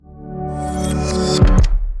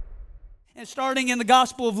And starting in the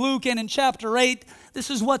Gospel of Luke and in chapter 8, this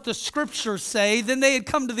is what the scriptures say. Then they had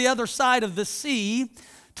come to the other side of the sea,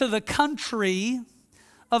 to the country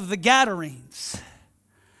of the Gadarenes.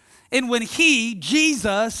 And when he,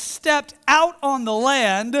 Jesus, stepped out on the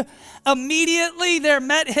land, immediately there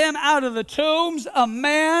met him out of the tombs a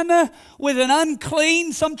man with an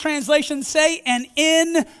unclean, some translations say, an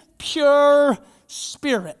impure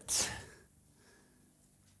spirit.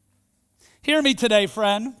 Hear me today,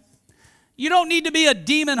 friend. You don't need to be a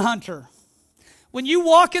demon hunter. When you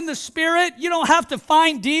walk in the Spirit, you don't have to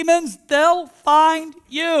find demons. They'll find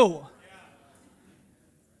you.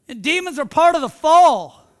 And demons are part of the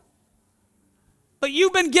fall. But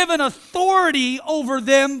you've been given authority over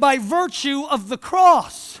them by virtue of the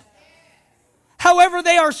cross. However,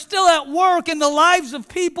 they are still at work in the lives of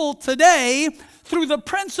people today through the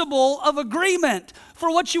principle of agreement.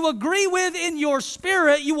 For what you agree with in your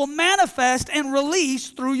spirit, you will manifest and release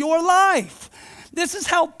through your life. This is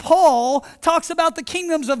how Paul talks about the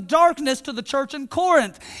kingdoms of darkness to the church in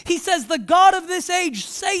Corinth. He says, the God of this age,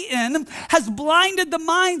 Satan, has blinded the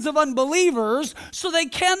minds of unbelievers so they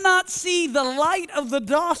cannot see the light of the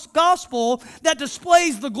gospel that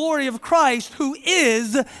displays the glory of Christ, who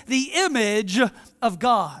is the image of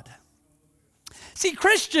God. See,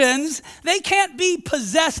 Christians, they can't be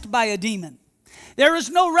possessed by a demon. There is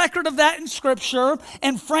no record of that in Scripture,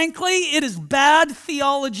 and frankly, it is bad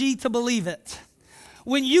theology to believe it.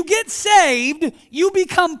 When you get saved, you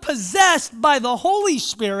become possessed by the Holy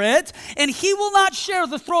Spirit, and He will not share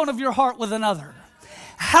the throne of your heart with another.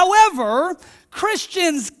 However,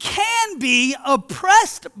 Christians can be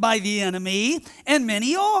oppressed by the enemy, and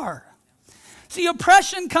many are. See,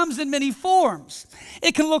 oppression comes in many forms.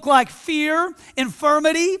 It can look like fear,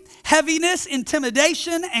 infirmity, heaviness,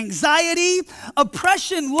 intimidation, anxiety.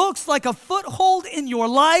 Oppression looks like a foothold in your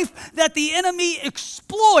life that the enemy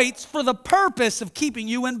exploits for the purpose of keeping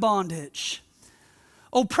you in bondage.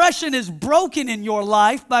 Oppression is broken in your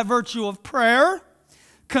life by virtue of prayer,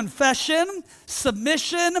 confession,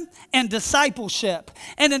 submission, and discipleship.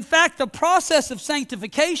 And in fact, the process of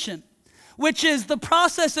sanctification, which is the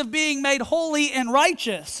process of being made holy and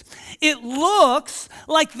righteous. It looks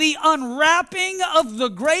like the unwrapping of the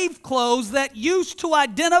grave clothes that used to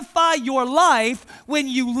identify your life when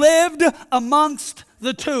you lived amongst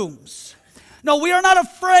the tombs. No, we are not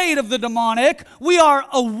afraid of the demonic. We are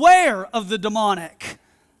aware of the demonic.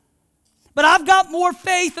 But I've got more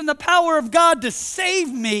faith in the power of God to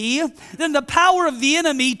save me than the power of the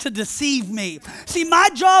enemy to deceive me. See, my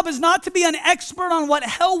job is not to be an expert on what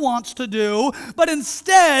hell wants to do, but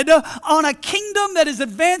instead on a kingdom that is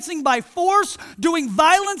advancing by force, doing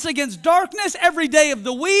violence against darkness every day of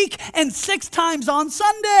the week and 6 times on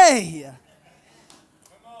Sunday.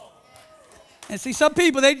 And see, some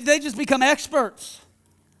people, they just become experts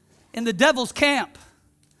in the devil's camp.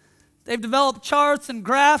 They've developed charts and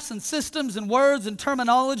graphs and systems and words and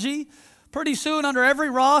terminology. Pretty soon, under every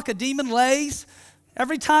rock, a demon lays.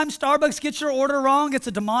 Every time Starbucks gets your order wrong, it's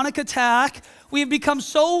a demonic attack. We have become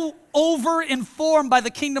so over-informed by the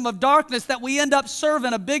kingdom of darkness that we end up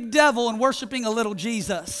serving a big devil and worshiping a little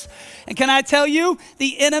Jesus. And can I tell you,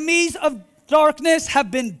 the enemies of darkness have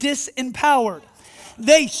been disempowered.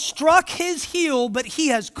 They struck his heel, but he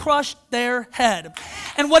has crushed their head.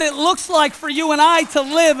 And what it looks like for you and I to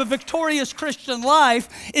live a victorious Christian life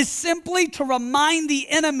is simply to remind the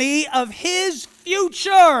enemy of his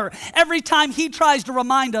future every time he tries to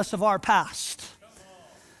remind us of our past.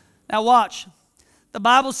 Now watch. The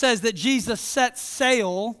Bible says that Jesus set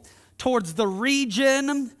sail towards the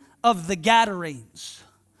region of the Gadarenes,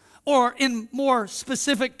 or in more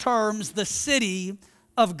specific terms, the city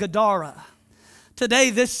of Gadara.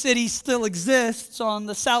 Today, this city still exists on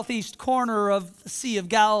the southeast corner of the Sea of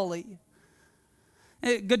Galilee.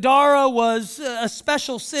 Gadara was a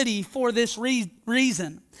special city for this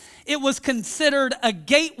reason. It was considered a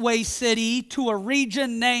gateway city to a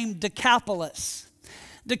region named Decapolis.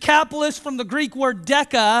 Decapolis, from the Greek word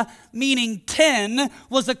deca, meaning 10,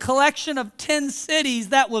 was a collection of 10 cities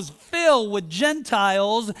that was filled with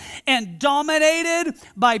Gentiles and dominated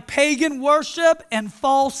by pagan worship and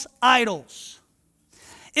false idols.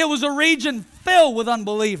 It was a region filled with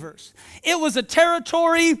unbelievers. It was a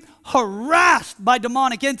territory harassed by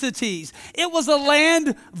demonic entities. It was a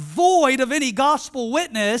land void of any gospel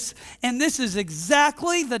witness, and this is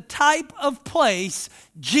exactly the type of place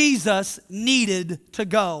Jesus needed to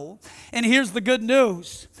go. And here's the good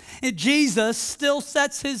news. Jesus still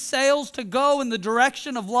sets his sails to go in the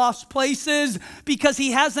direction of lost places because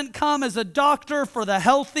he hasn't come as a doctor for the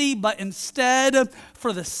healthy, but instead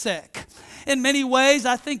for the sick. In many ways,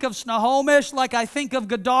 I think of Snohomish like I think of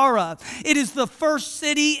Gadara. It is the first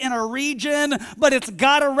city in a region, but it's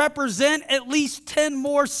got to represent at least 10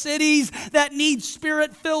 more cities that need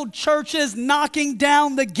Spirit-filled churches knocking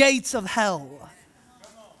down the gates of hell.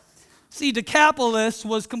 See, Decapolis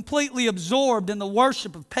was completely absorbed in the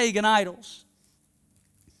worship of pagan idols.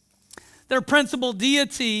 Their principal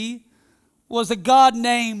deity was a god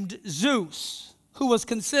named Zeus, who was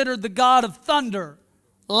considered the god of thunder,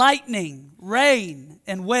 lightning, rain,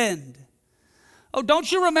 and wind. Oh,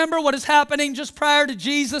 don't you remember what is happening just prior to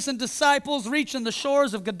Jesus and disciples reaching the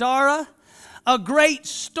shores of Gadara? A great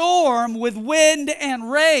storm with wind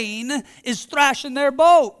and rain is thrashing their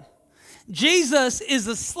boat. Jesus is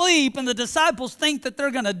asleep and the disciples think that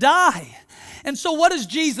they're going to die. And so what does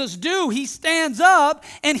Jesus do? He stands up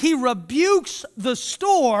and he rebukes the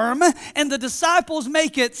storm, and the disciples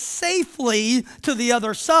make it safely to the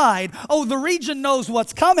other side. Oh, the region knows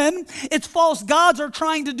what's coming. Its false gods are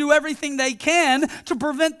trying to do everything they can to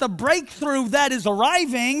prevent the breakthrough that is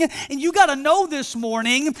arriving. And you got to know this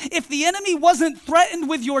morning, if the enemy wasn't threatened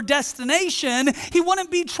with your destination, he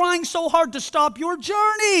wouldn't be trying so hard to stop your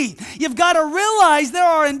journey. You've got to realize there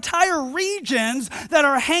are entire regions that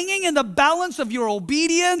are hanging in the balance of your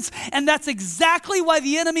obedience, and that's exactly why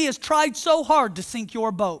the enemy has tried so hard to sink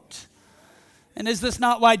your boat. And is this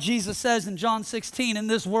not why Jesus says in John 16, in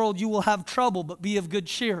this world you will have trouble, but be of good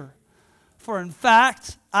cheer? For in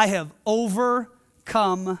fact, I have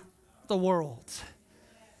overcome the world.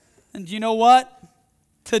 And you know what?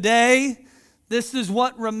 Today, this is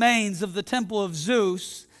what remains of the temple of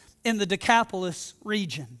Zeus in the Decapolis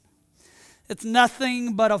region. It's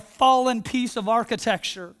nothing but a fallen piece of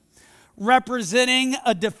architecture representing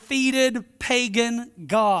a defeated pagan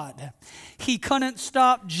god. He couldn't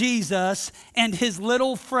stop Jesus, and his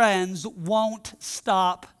little friends won't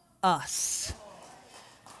stop us.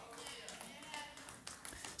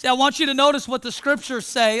 See, I want you to notice what the scriptures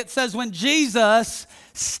say. It says when Jesus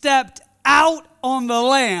stepped out on the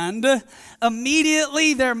land,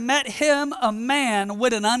 immediately there met him a man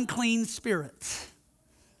with an unclean spirit.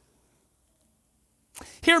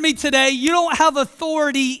 Hear me today, you don't have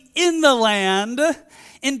authority in the land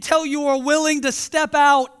until you are willing to step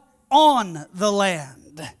out on the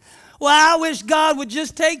land. Well, I wish God would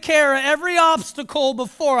just take care of every obstacle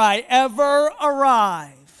before I ever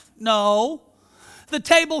arrive. No. The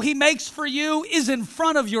table he makes for you is in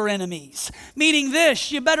front of your enemies. Meaning this,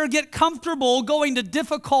 you better get comfortable going to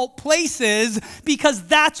difficult places because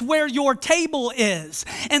that's where your table is.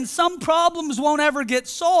 And some problems won't ever get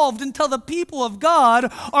solved until the people of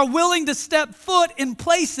God are willing to step foot in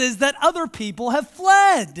places that other people have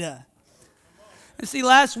fled. And see,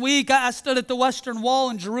 last week I stood at the Western Wall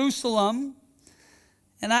in Jerusalem.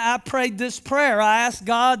 And I prayed this prayer. I asked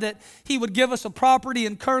God that he would give us a property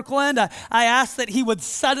in Kirkland. I asked that he would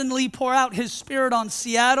suddenly pour out his spirit on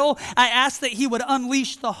Seattle. I asked that he would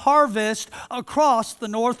unleash the harvest across the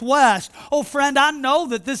Northwest. Oh, friend, I know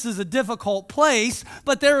that this is a difficult place,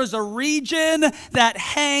 but there is a region that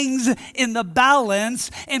hangs in the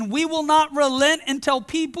balance, and we will not relent until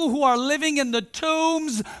people who are living in the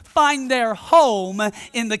tombs find their home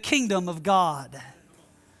in the kingdom of God.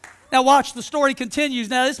 Now watch, the story continues.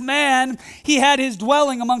 Now this man, he had his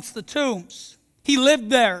dwelling amongst the tombs. He lived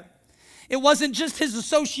there. It wasn't just his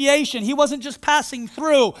association. He wasn't just passing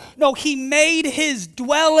through. No, he made his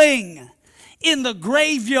dwelling in the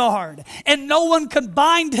graveyard. And no one could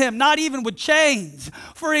bind him, not even with chains.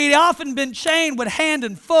 For he'd often been chained with hand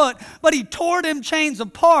and foot, but he tore them chains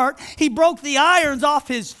apart. He broke the irons off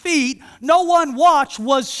his feet. No one watch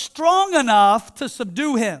was strong enough to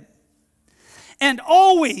subdue him. And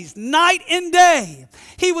always, night and day,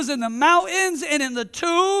 he was in the mountains and in the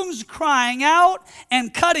tombs crying out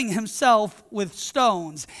and cutting himself with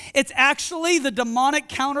stones. It's actually the demonic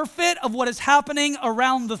counterfeit of what is happening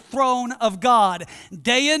around the throne of God.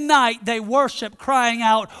 Day and night they worship, crying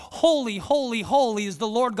out, "Holy, holy, holy is the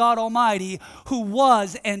Lord God Almighty, who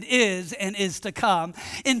was and is to come."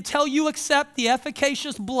 Until you accept the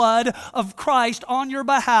efficacious blood of Christ on your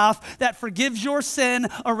behalf that forgives your sin,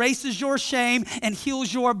 erases your shame, and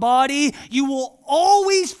heals your body, you will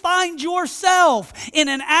always find yourself in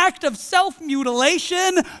an act of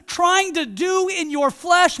self-mutilation, trying to do in your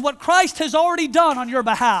flesh what Christ has already done on your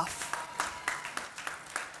behalf.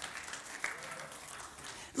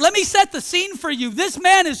 Let me set the scene for you. This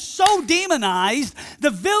man is so demonized, the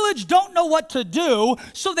village don't know what to do,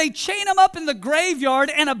 so they chain him up in the graveyard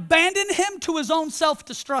and abandon him to his own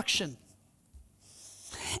self-destruction.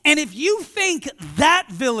 And if you think that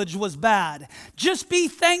village was bad, just be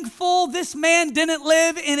thankful this man didn't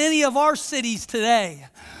live in any of our cities today.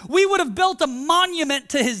 We would have built a monument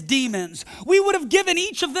to his demons. We would have given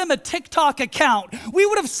each of them a TikTok account. We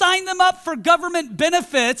would have signed them up for government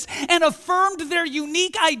benefits and affirmed their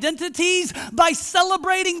unique identities by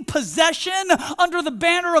celebrating possession under the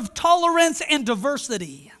banner of tolerance and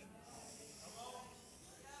diversity.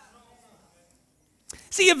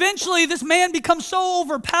 See, eventually this man becomes so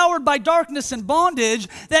overpowered by darkness and bondage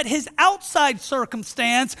that his outside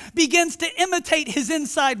circumstance begins to imitate his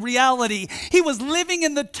inside reality. He was living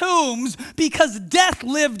in the tombs because death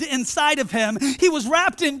lived inside of him. He was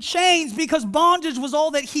wrapped in chains because bondage was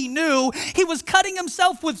all that he knew. He was cutting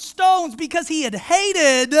himself with stones because he had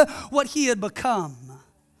hated what he had become.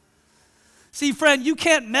 See, friend, you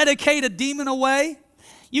can't medicate a demon away.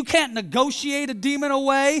 You can't negotiate a demon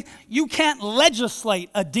away. You can't legislate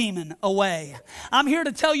a demon away. I'm here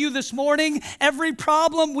to tell you this morning, every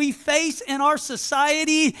problem we face in our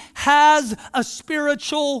society has a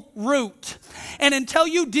spiritual root. And until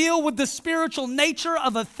you deal with the spiritual nature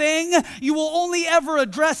of a thing, you will only ever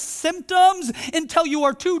address symptoms until you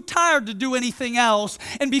are too tired to do anything else.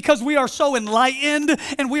 And because we are so enlightened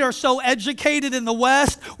and we are so educated in the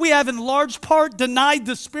West, we have in large part denied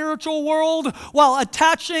the spiritual world while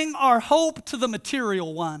attaching our hope to the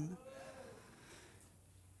material one.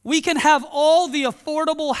 We can have all the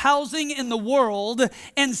affordable housing in the world,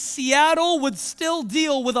 and Seattle would still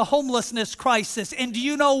deal with a homelessness crisis. And do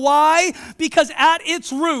you know why? Because at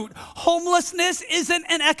its root, homelessness isn't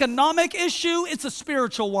an economic issue, it's a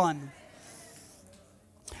spiritual one.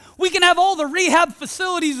 We can have all the rehab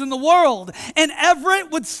facilities in the world, and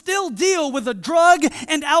Everett would still deal with a drug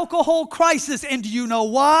and alcohol crisis. And do you know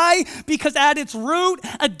why? Because at its root,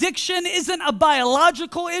 addiction isn't a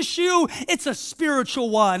biological issue, it's a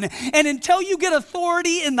spiritual one. And until you get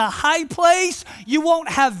authority in the high place, you won't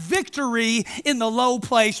have victory in the low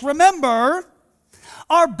place. Remember,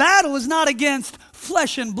 our battle is not against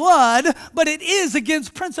flesh and blood, but it is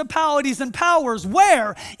against principalities and powers.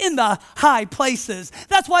 Where? In the high places.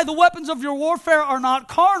 That's why the weapons of your warfare are not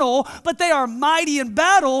carnal, but they are mighty in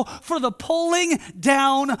battle for the pulling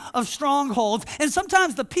down of strongholds. And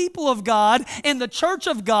sometimes the people of God and the church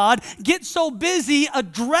of God get so busy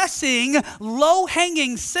addressing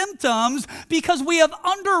low-hanging symptoms because we have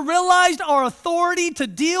under-realized our authority to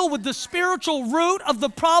deal with the spiritual root of the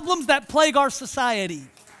problems that plague our society.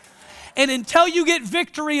 And until you get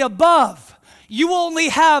victory above, you only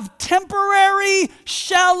have temporary,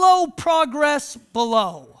 shallow progress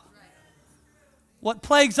below. What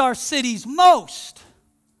plagues our cities most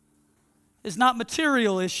is not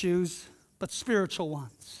material issues, but spiritual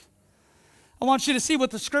ones. I want you to see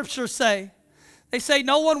what the scriptures say. They say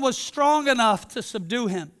no one was strong enough to subdue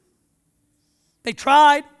him. They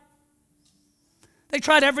tried. They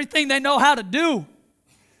tried everything they know how to do.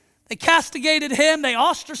 They castigated him, they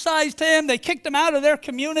ostracized him, they kicked him out of their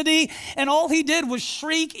community, and all he did was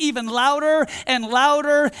shriek even louder and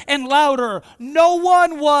louder and louder. No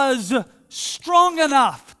one was strong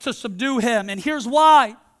enough to subdue him, and here's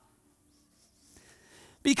why.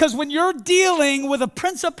 Because when you're dealing with a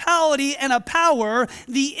principality and a power,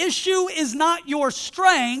 the issue is not your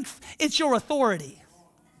strength, it's your authority.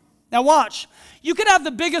 Now watch, you could have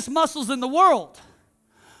the biggest muscles in the world,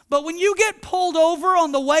 but when you get pulled over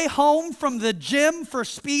on the way home from the gym for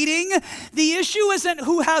speeding, the issue isn't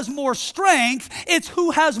who has more strength, it's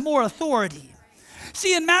who has more authority.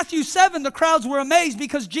 See, in Matthew 7, the crowds were amazed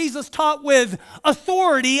because Jesus taught with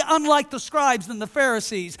authority, unlike the scribes and the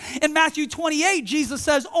Pharisees. In Matthew 28, Jesus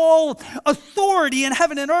says, all authority in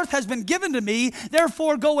heaven and earth has been given to me,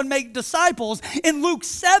 therefore go and make disciples. In Luke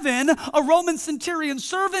 7, a Roman centurion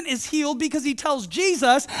servant is healed because he tells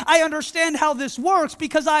Jesus, I understand how this works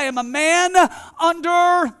because I am a man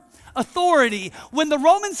under authority. When the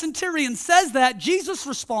Roman centurion says that, Jesus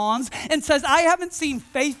responds and says, I haven't seen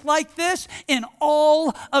faith like this in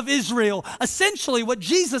all of Israel. Essentially, what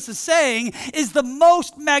Jesus is saying is the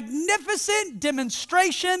most magnificent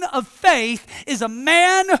demonstration of faith is a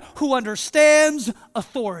man who understands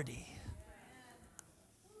authority.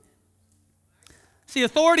 See,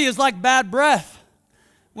 authority is like bad breath.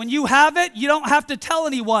 When you have it, you don't have to tell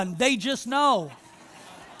anyone. They just know.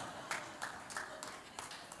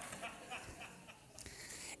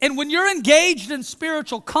 And when you're engaged in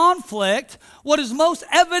spiritual conflict, what is most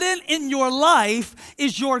evident in your life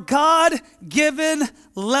is your God-given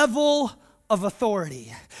level of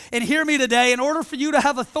authority. And hear me today, in order for you to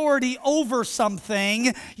have authority over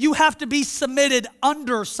something, you have to be submitted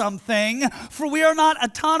under something, for we are not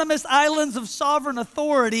autonomous islands of sovereign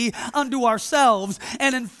authority unto ourselves.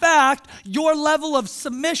 And in fact, your level of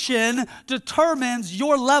submission determines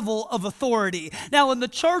your level of authority. Now, in the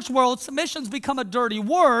church world, submission's become a dirty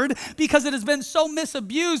word because it has been so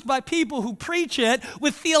misabused by people who preach it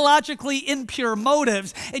with theologically impure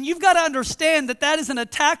motives. And you've got to understand that that is an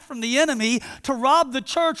attack from the enemy to rob the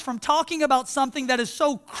church from talking about something that is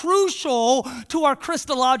so crucial to our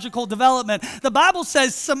Christological development. The Bible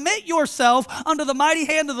says, submit yourself under the mighty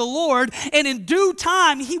hand of the Lord, and in due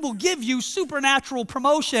time, he will give you supernatural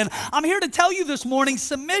promotion. I'm here to tell you this morning,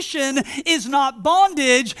 submission is not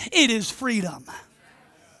bondage, it is freedom.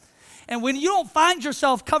 And when you don't find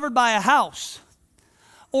yourself covered by a house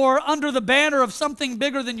or under the banner of something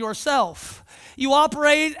bigger than yourself, you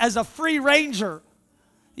operate as a free ranger.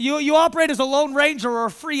 You operate as a lone ranger or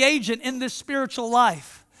a free agent in this spiritual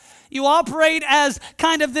life. You operate as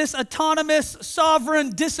kind of this autonomous,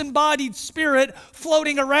 sovereign, disembodied spirit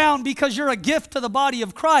floating around because you're a gift to the body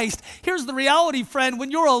of Christ. Here's the reality, friend. When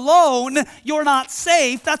you're alone, you're not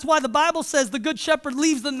safe. That's why the Bible says the good shepherd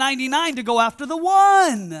leaves the 99 to go after the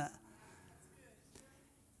one.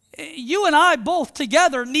 You and I both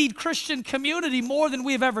together need Christian community more than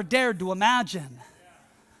we have ever dared to imagine.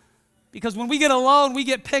 Because when we get alone, we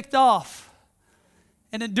get picked off.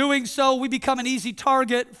 And in doing so, we become an easy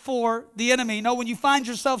target for the enemy. No, when you find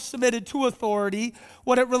yourself submitted to authority,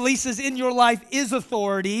 what it releases in your life is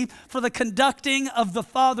authority for the conducting of the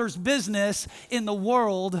Father's business in the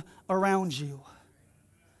world around you.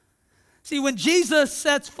 See, when Jesus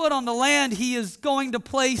sets foot on the land, he is going to a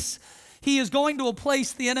place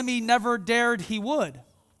the enemy never dared he would.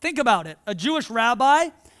 Think about it. A Jewish rabbi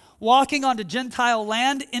walking onto Gentile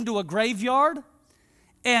land into a graveyard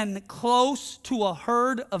and close to a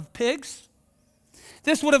herd of pigs.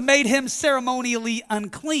 This would have made him ceremonially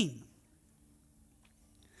unclean.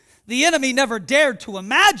 The enemy never dared to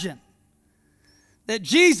imagine that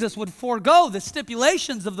Jesus would forego the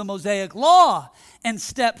stipulations of the Mosaic law and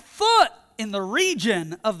step foot in the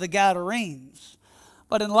region of the Gadarenes.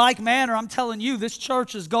 But in like manner, I'm telling you, this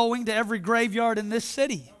church is going to every graveyard in this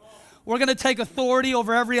city. We're going to take authority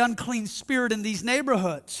over every unclean spirit in these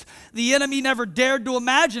neighborhoods. The enemy never dared to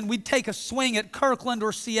imagine we'd take a swing at Kirkland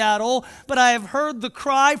or Seattle, but I have heard the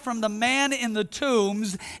cry from the man in the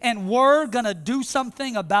tombs, and we're going to do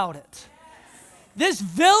something about it. This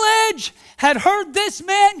village had heard this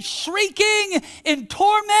man shrieking in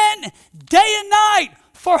torment day and night.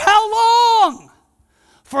 For how long?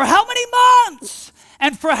 For how many months?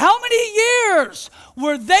 And for how many years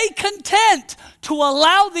were they content to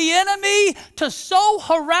allow the enemy to so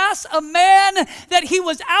harass a man that he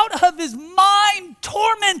was out of his mind,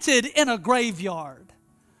 tormented in a graveyard?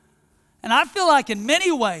 And I feel like in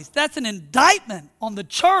many ways that's an indictment on the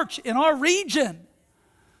church in our region.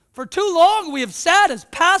 For too long we have sat as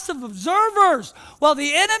passive observers while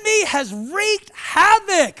the enemy has wreaked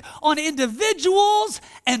havoc on individuals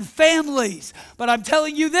and families. But I'm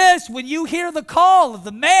telling you this, when you hear the call of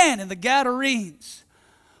the man in the Gadarenes,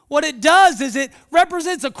 what it does is it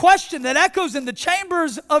represents a question that echoes in the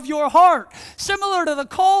chambers of your heart, similar to the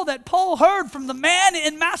call that Paul heard from the man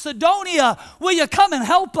in Macedonia. Will you come and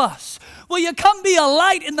help us? Will you come be a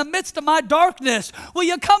light in the midst of my darkness? Will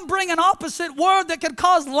you come bring an opposite word that can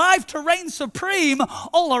cause life to reign supreme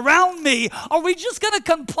all around me? Are we just going to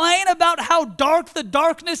complain about how dark the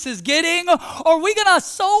darkness is getting? Or are we going to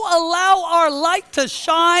so allow our light to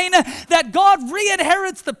shine that God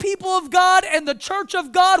re-inherits the people of God and the church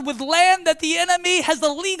of God with land that the enemy has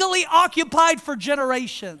illegally occupied for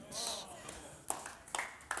generations?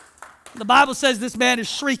 The Bible says this man is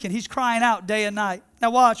shrieking. He's crying out day and night. Now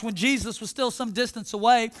watch, when Jesus was still some distance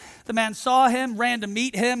away, the man saw him, ran to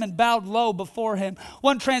meet him, and bowed low before him.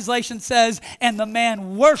 One translation says, and the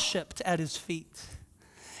man worshiped at his feet.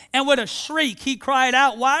 And with a shriek, he cried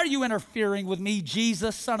out, why are you interfering with me,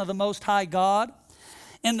 Jesus, Son of the Most High God?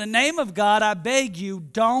 In the name of God, I beg you,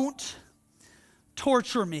 don't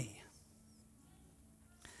torture me.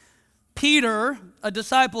 Peter, a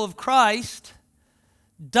disciple of Christ,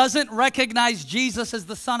 doesn't recognize Jesus as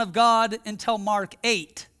the Son of God until Mark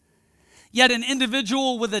 8. Yet an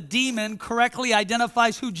individual with a demon correctly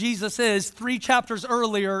identifies who Jesus is 3 chapters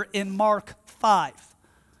earlier in Mark 5.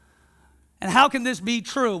 And how can this be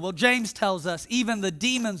true? Well, James tells us even the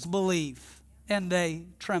demons believe and they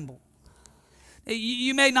tremble.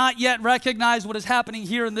 You may not yet recognize what is happening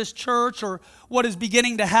here in this church or what is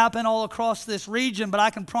beginning to happen all across this region, but I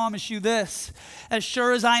can promise you this. As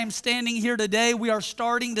sure as I am standing here today, we are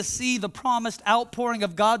starting to see the promised outpouring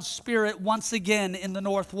of God's Spirit once again in the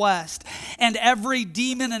Northwest. And every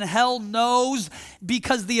demon in hell knows,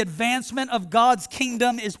 because the advancement of God's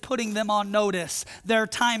kingdom is putting them on notice. Their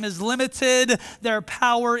time is limited, their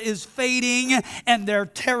power is fading, and their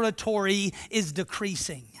territory is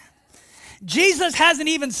decreasing. Jesus hasn't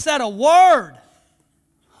even said a word.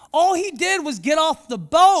 All he did was get off the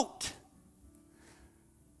boat.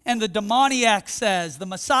 And the demoniac says, the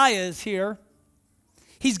Messiah is here.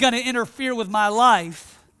 He's going to interfere with my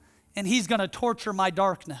life, and he's going to torture my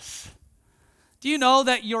darkness. Do you know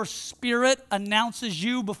that your spirit announces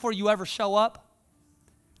you before you ever show up?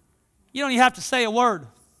 You don't even have to say a word.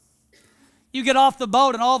 You get off the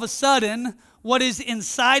boat, and all of a sudden, what is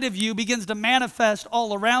inside of you begins to manifest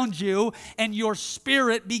all around you, and your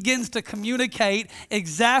spirit begins to communicate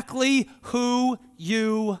exactly who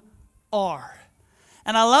you are.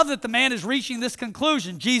 And I love that the man is reaching this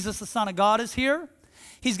conclusion. Jesus, the Son of God, is here.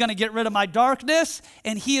 He's going to get rid of my darkness,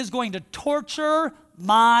 and he is going to torture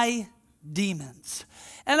my demons.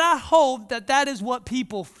 And I hope that that is what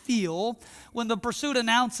people feel when the Pursuit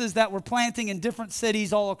announces that we're planting in different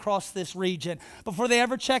cities all across this region. Before they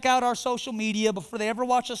ever check out our social media, before they ever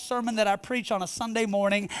watch a sermon that I preach on a Sunday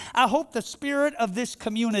morning, I hope the spirit of this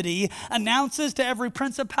community announces to every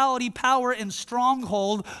principality, power, and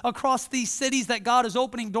stronghold across these cities that God is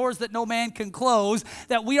opening doors that no man can close,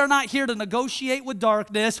 that we are not here to negotiate with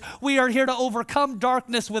darkness. We are here to overcome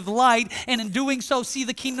darkness with light, and in doing so, see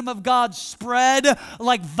the kingdom of God spread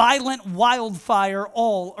like violent wildfire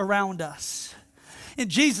all around us. And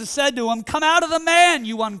Jesus said to him, "Come out of the man,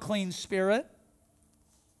 you unclean spirit."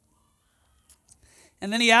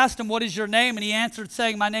 And then he asked him, "What is your name?" And he answered,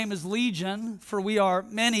 saying, "My name is Legion, for we are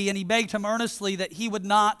many." And he begged him earnestly that he would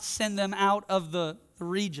not send them out of the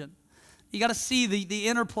region. You got to see the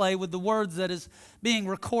interplay with the words that is being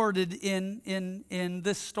recorded in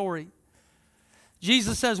this story.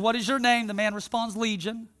 Jesus says, "What is your name?" The man responds,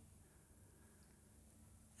 "Legion."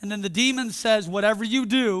 And then the demon says, "Whatever you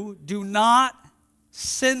do, do not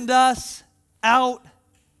send us out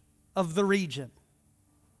of the region."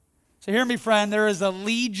 So hear me, friend. There is a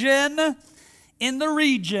legion in the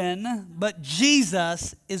region, but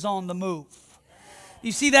Jesus is on the move.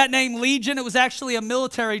 You see that name Legion? It was actually a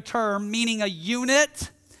military term meaning a unit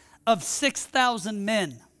of 6,000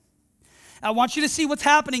 men. I want you to see what's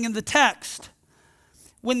happening in the text.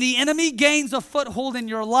 When the enemy gains a foothold in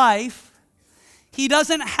your life, he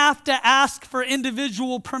doesn't have to ask for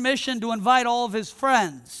individual permission to invite all of his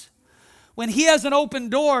friends. When he has an open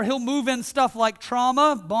door, he'll move in stuff like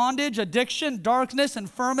trauma, bondage, addiction, darkness,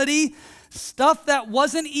 infirmity, stuff that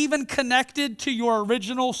wasn't even connected to your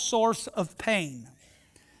original source of pain.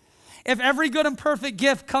 If every good and perfect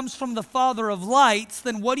gift comes from the Father of lights,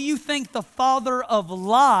 then what do you think the Father of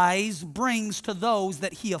lies brings to those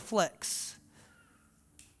that he afflicts?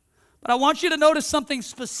 But I want you to notice something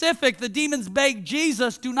specific. The demons begged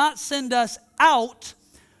Jesus, "Do not send us out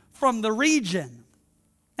from the region."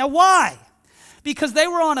 Now why? Because they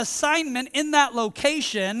were on assignment in that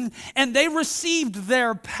location, and they received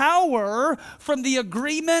their power from the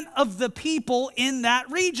agreement of the people in that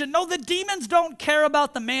region. No, the demons don't care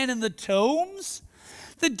about the man in the tombs.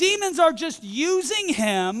 The demons are just using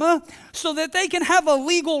him so that they can have a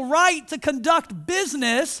legal right to conduct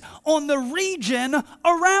business on the region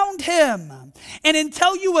around him. And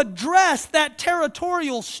until you address that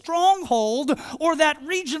territorial stronghold or that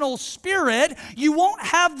regional spirit, you won't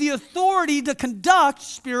have the authority to conduct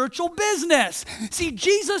spiritual business. See,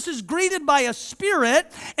 Jesus is greeted by a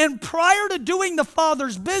spirit, and prior to doing the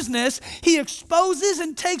Father's business, he exposes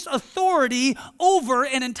and takes authority over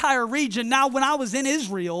an entire region. Now, when I was in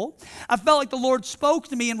Israel, I felt like the Lord spoke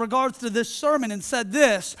to me in regards to this sermon and said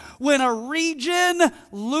this: when a region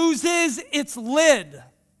loses its lid,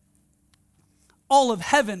 all of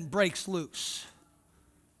heaven breaks loose.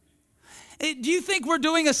 Do you think we're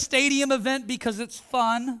doing a stadium event because it's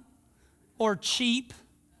fun or cheap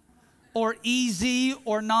or easy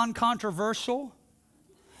or non-controversial?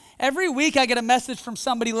 Every week I get a message from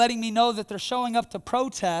somebody letting me know that they're showing up to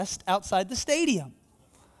protest outside the stadium.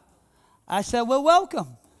 I said, "Well,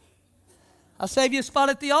 welcome. I'll save you a spot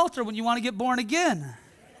at the altar when you want to get born again."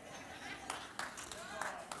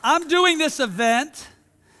 I'm doing this event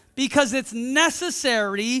because it's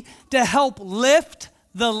necessary to help lift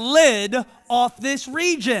the lid off this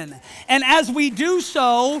region. And as we do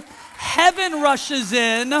so, Heaven rushes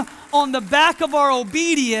in on the back of our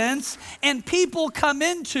obedience, and people come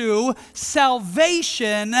into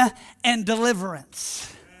salvation and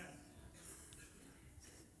deliverance.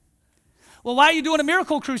 Well, why are you doing a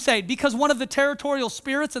miracle crusade? Because one of the territorial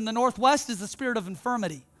spirits in the Northwest is the spirit of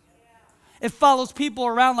infirmity. It follows people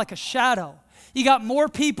around like a shadow. You got more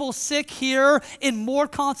people sick here in more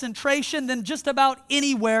concentration than just about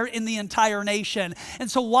anywhere in the entire nation. And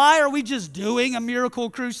so why are we just doing a miracle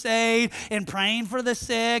crusade and praying for the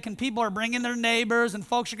sick, and people are bringing their neighbors, and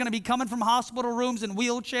folks are going to be coming from hospital rooms in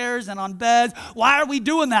wheelchairs and on beds? Why are we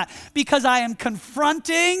doing that? Because I am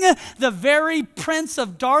confronting the very prince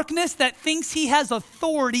of darkness that thinks he has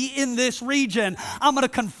authority in this region. I'm going to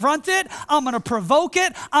confront it. I'm going to provoke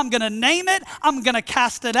it. I'm going to name it. I'm going to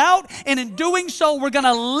cast it out. And in doing so, we're going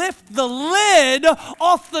to lift the lid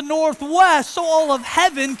off the Northwest so all of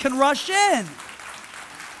heaven can rush in.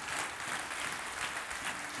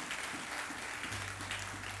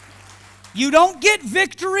 You don't get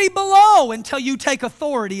victory below until you take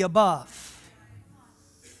authority above.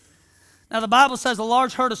 Now, the Bible says a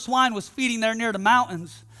large herd of swine was feeding there near the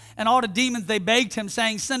mountains, and all the demons, they begged him,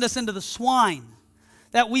 saying, "Send us into the swine,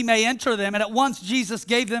 that we may enter them." And at once Jesus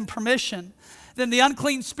gave them permission. Then the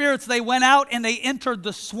unclean spirits, they went out and they entered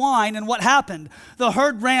the swine. And what happened? The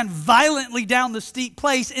herd ran violently down the steep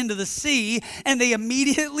place into the sea, and they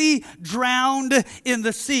immediately drowned in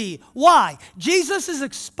the sea. Why? Jesus is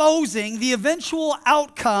exposing the eventual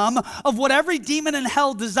outcome of what every demon in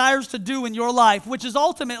hell desires to do in your life, which is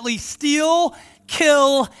ultimately steal,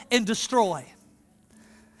 kill, and destroy.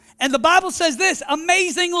 And the Bible says this,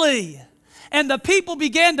 amazingly, and the people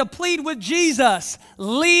began to plead with Jesus,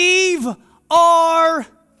 "Leave our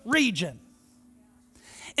region."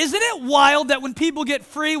 Isn't it wild that when people get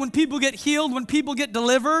free, when people get healed, when people get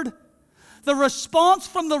delivered, the response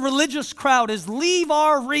from the religious crowd is, "Leave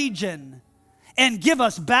our region and give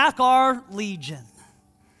us back our legion."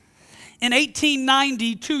 In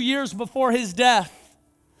 1890, 2 years before his death,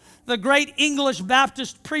 the great English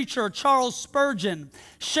Baptist preacher Charles Spurgeon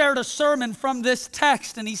shared a sermon from this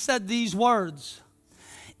text, and he said these words: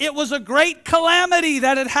 "It was a great calamity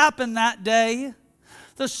that had happened that day.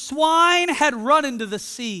 The swine had run into the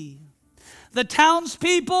sea. The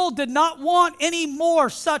townspeople did not want any more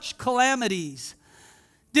such calamities.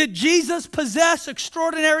 Did Jesus possess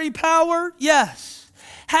extraordinary power? Yes.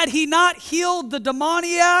 Had he not healed the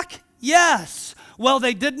demoniac? Yes. Well,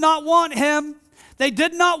 they did not want him. They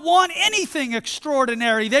did not want anything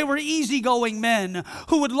extraordinary. They were easygoing men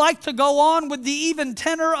who would like to go on with the even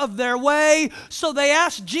tenor of their way, so they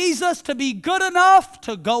asked Jesus to be good enough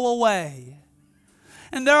to go away."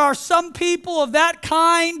 And there are some people of that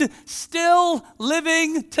kind still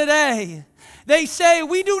living today. They say,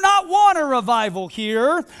 "We do not want a revival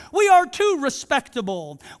here. We are too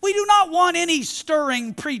respectable. We do not want any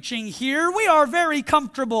stirring preaching here. We are very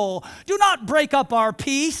comfortable. Do not break up our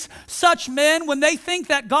peace." Such men, when they think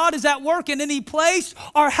that God is at work in any place,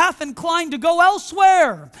 are half inclined to go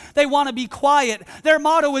elsewhere. They want to be quiet. Their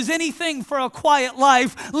motto is anything for a quiet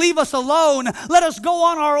life. "Leave us alone. Let us go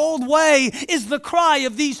on our old way," is the cry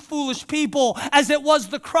of these foolish people, as it was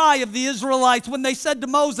the cry of the Israelites when they said to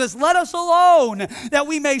Moses, "Let us alone, that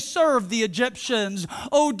we may serve the Egyptians."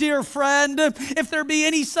 Oh, dear friend, if there be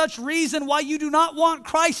any such reason why you do not want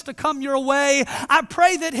Christ to come your way, I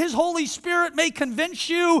pray that his Holy Spirit may convince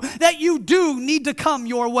you that you do need to come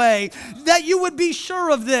your way, that you would be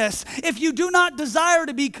sure of this. If you do not desire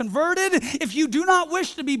to be converted, if you do not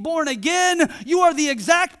wish to be born again, you are the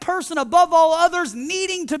exact person above all others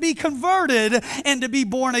needing to be converted and to be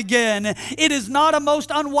born again. It is not a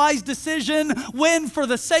most unwise decision when, for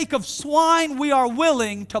the sake of swine, we are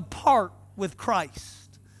willing to part with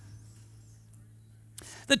Christ.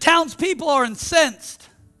 The townspeople are incensed.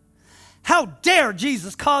 How dare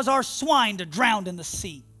Jesus cause our swine to drown in the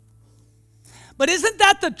sea? But isn't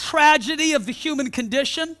that the tragedy of the human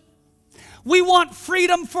condition? We want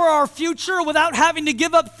freedom for our future without having to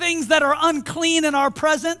give up things that are unclean in our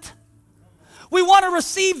present. We want to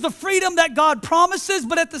receive the freedom that God promises,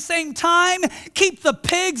 but at the same time, keep the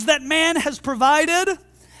pigs that man has provided.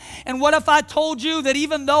 And what if I told you that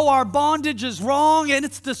even though our bondage is wrong and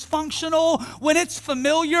it's dysfunctional, when it's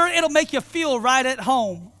familiar, it'll make you feel right at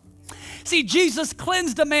home? See, Jesus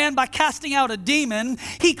cleansed a man by casting out a demon.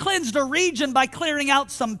 He cleansed a region by clearing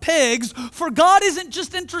out some pigs. For God isn't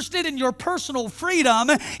just interested in your personal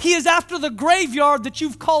freedom. He is after the graveyard that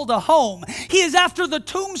you've called a home. He is after the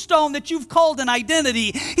tombstone that you've called an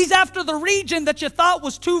identity. He's after the region that you thought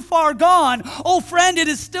was too far gone. Oh, friend, it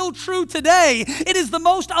is still true today. It is the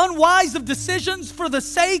most unwise of decisions for the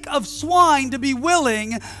sake of swine to be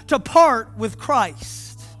willing to part with Christ.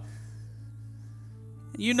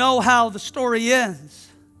 You know how the story ends.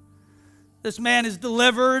 This man is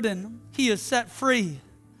delivered and he is set free.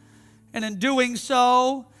 And in doing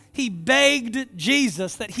so, he begged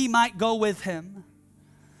Jesus that he might go with him.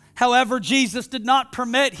 However, Jesus did not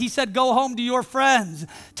permit. He said, go home to your friends.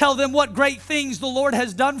 Tell them what great things the Lord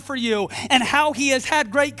has done for you and how he has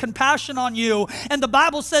had great compassion on you. And the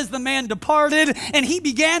Bible says the man departed and he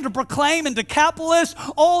began to proclaim in Decapolis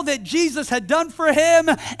all that Jesus had done for him,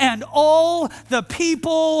 and all the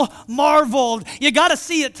people marveled. You got to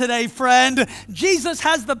see it today, friend. Jesus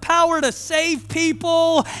has the power to save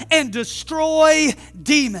people and destroy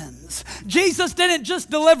demons. Jesus didn't just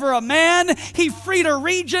deliver a man, he freed a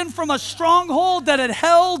region from a stronghold that had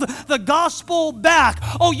held the gospel back.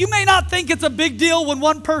 Oh, you may not think it's a big deal when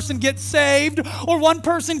one person gets saved or one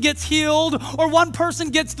person gets healed or one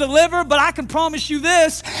person gets delivered, but I can promise you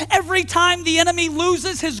this, every time the enemy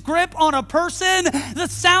loses his grip on a person, the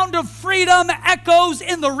sound of freedom echoes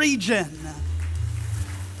in the region.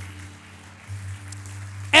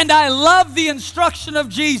 And I love the instruction of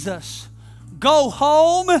Jesus. Go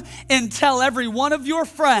home and tell every one of your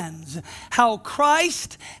friends how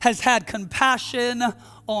Christ has had compassion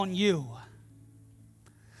on you.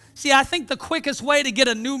 See, I think the quickest way to get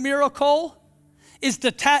a new miracle is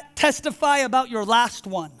to testify about your last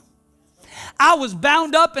one. I was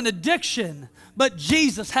bound up in addiction, but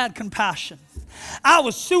Jesus had compassion. I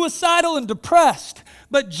was suicidal and depressed,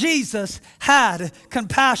 but Jesus had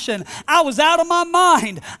compassion. I was out of my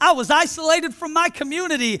mind. I was isolated from my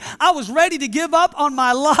community. I was ready to give up on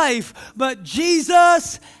my life, but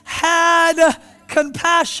Jesus had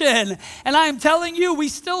compassion. And I am telling you, we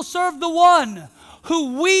still serve the one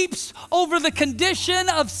who weeps over the condition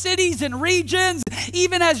of cities and regions,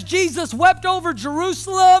 even as Jesus wept over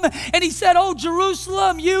Jerusalem. And he said, oh,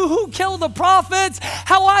 Jerusalem, you who kill the prophets,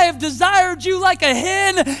 how I have desired you like a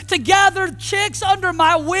hen to gather chicks under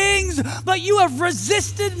my wings, but you have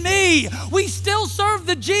resisted me. We still serve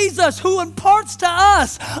the Jesus who imparts to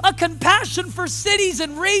us a compassion for cities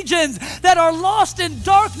and regions that are lost in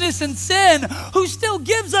darkness and sin, who still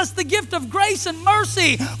gives us the gift of grace and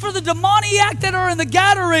mercy for the demoniac that are in the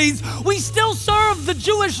Gadarenes. We still serve the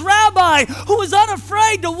Jewish rabbi who is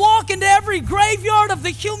unafraid to walk into every graveyard of the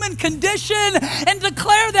human condition and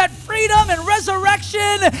declare that freedom and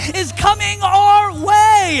resurrection is coming our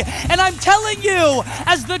way. And I'm telling you,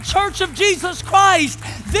 as the Church of Jesus Christ,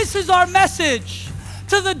 this is our message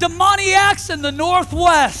to the demoniacs in the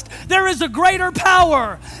Northwest. There is a greater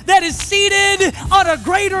power that is seated on a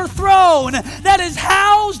greater throne, that is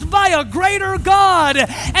housed by a greater God,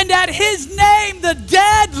 and at his name the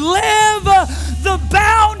dead live, the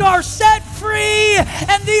bound are set free,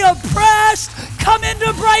 and the oppressed come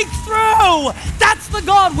into breakthrough. That's the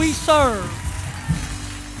God we serve.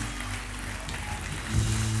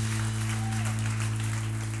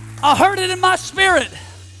 I heard it in my spirit.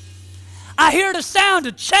 I hear the sound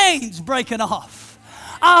of chains breaking off.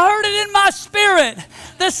 I heard it in my spirit,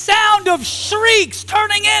 the sound of shrieks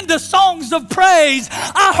turning into songs of praise.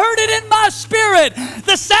 I heard it in my spirit,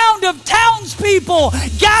 the sound of townspeople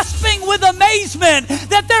gasping with amazement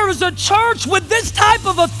that there is a church with this type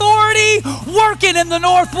of authority working in the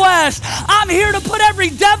Northwest. I'm here to put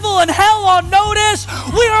every devil in hell on notice.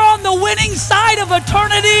 We are on the winning side of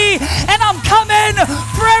eternity, and I'm coming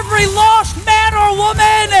for every lost man or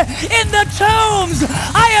woman in the tombs.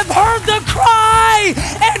 I have heard the cry,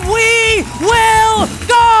 and we will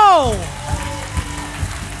go.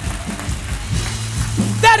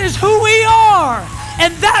 That is who we are.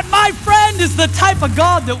 And that, my friend, is the type of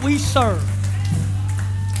God that we serve.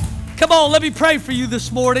 Come on, let me pray for you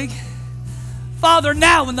this morning. Father,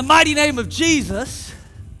 now in the mighty name of Jesus,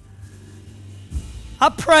 I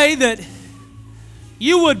pray that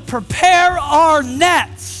you would prepare our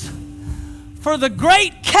nets for the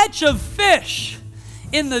great catch of fish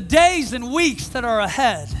in the days and weeks that are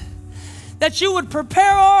ahead. That you would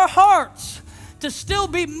prepare our hearts to still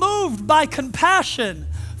be moved by compassion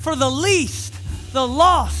for the least, the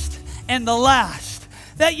lost, and the last.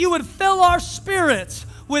 That you would fill our spirits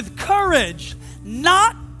with courage,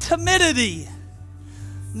 not timidity,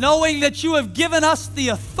 knowing that you have given us the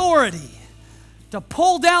authority to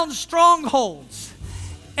pull down strongholds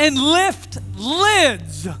and lift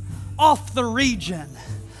lids off the region.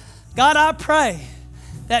 God, I pray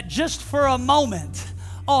that just for a moment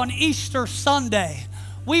on Easter Sunday,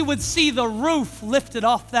 we would see the roof lifted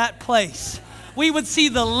off that place. We would see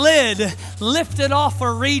the lid lifted off a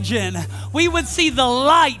region. We would see the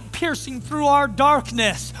light piercing through our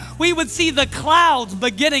darkness. We would see the clouds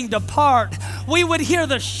beginning to part. we would hear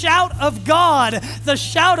the shout of God, the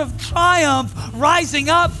shout of triumph rising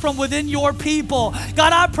up from within your people.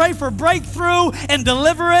 God, I pray for breakthrough and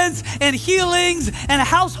deliverance and healings and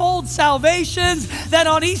household salvations, that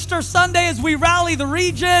on Easter Sunday as we rally the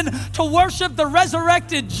region to worship the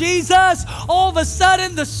resurrected Jesus, all of a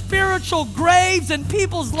sudden the spiritual graves in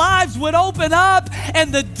people's lives would open up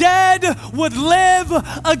and the dead would live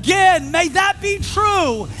again. May that be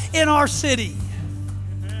true in our city.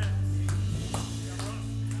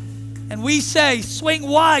 And we say, swing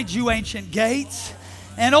wide, you ancient gates,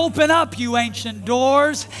 and open up, you ancient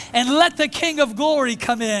doors, and let the King of Glory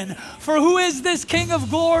come in. For who is this King of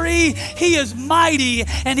Glory? He is mighty,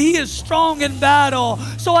 and he is strong in battle.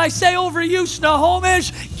 So I say over you,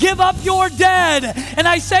 Snohomish, give up your dead. And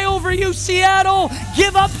I say over you, Seattle,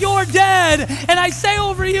 give up your dead. And I say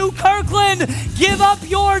over you, Kirkland, give up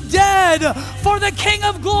your dead. For the King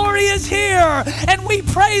of Glory is here. And we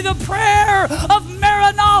pray the prayer of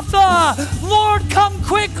Maranatha. Lord, come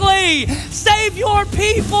quickly. Save your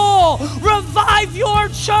people. Revive your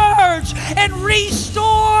church and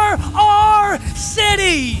restore our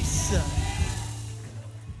cities.